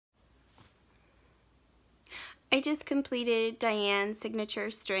I just completed Diane's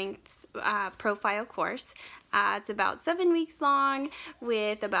Signature Strengths profile course. It's about 7 weeks long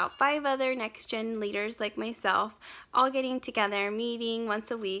with about 5 other next-gen leaders like myself, all getting together, meeting once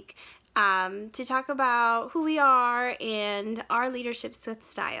a week to talk about who we are and our leadership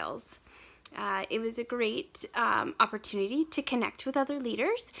styles. It was a great opportunity to connect with other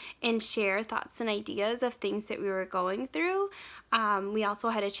leaders and share thoughts and ideas of things that we were going through. We also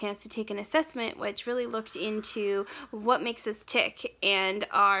had a chance to take an assessment which really looked into what makes us tick and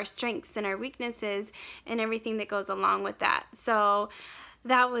our strengths and our weaknesses and everything that goes along with that. So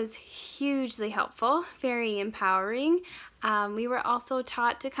that was hugely helpful, very empowering. We were also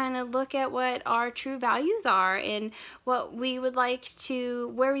taught to kind of look at what our true values are and what we would like to,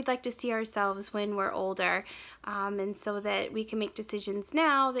 where we'd like to see ourselves when we're older, and so that we can make decisions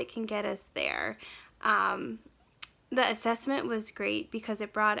now that can get us there. The assessment was great because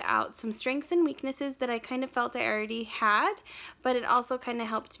it brought out some strengths and weaknesses that I kind of felt I already had, but it also kind of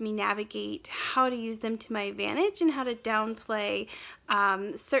helped me navigate how to use them to my advantage and how to downplay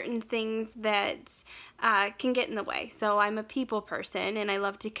certain things that can get in the way. So I'm a people person and I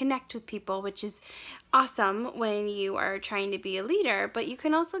love to connect with people, which is awesome when you are trying to be a leader, but you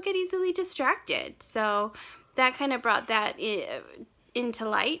can also get easily distracted. So that kind of brought that into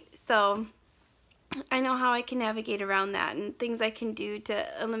light. So I know how I can navigate around that and things I can do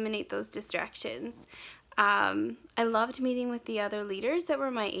to eliminate those distractions. I loved meeting with the other leaders that were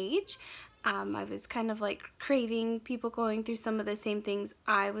my age. I was kind of like craving people going through some of the same things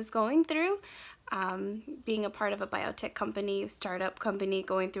I was going through. Being a part of a biotech company, startup company,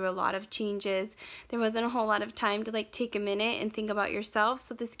 going through a lot of changes, there wasn't a whole lot of time to like take a minute and think about yourself,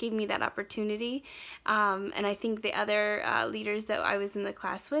 so this gave me that opportunity, and I think the other leaders that I was in the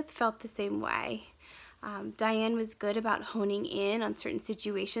class with felt the same way. Diane was good about honing in on certain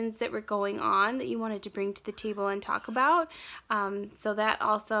situations that were going on that you wanted to bring to the table and talk about, so that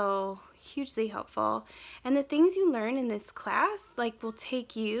also hugely helpful. And the things you learn in this class like will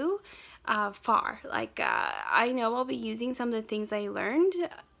take you far. Like I know I'll be using some of the things I learned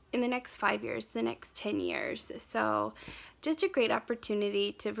in the next 5 years, the next 10 years. So just a great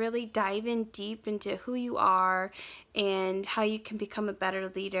opportunity to really dive in deep into who you are and how you can become a better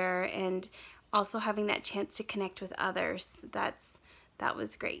leader, and also having that chance to connect with others. That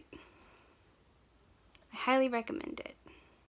was great. I highly recommend it.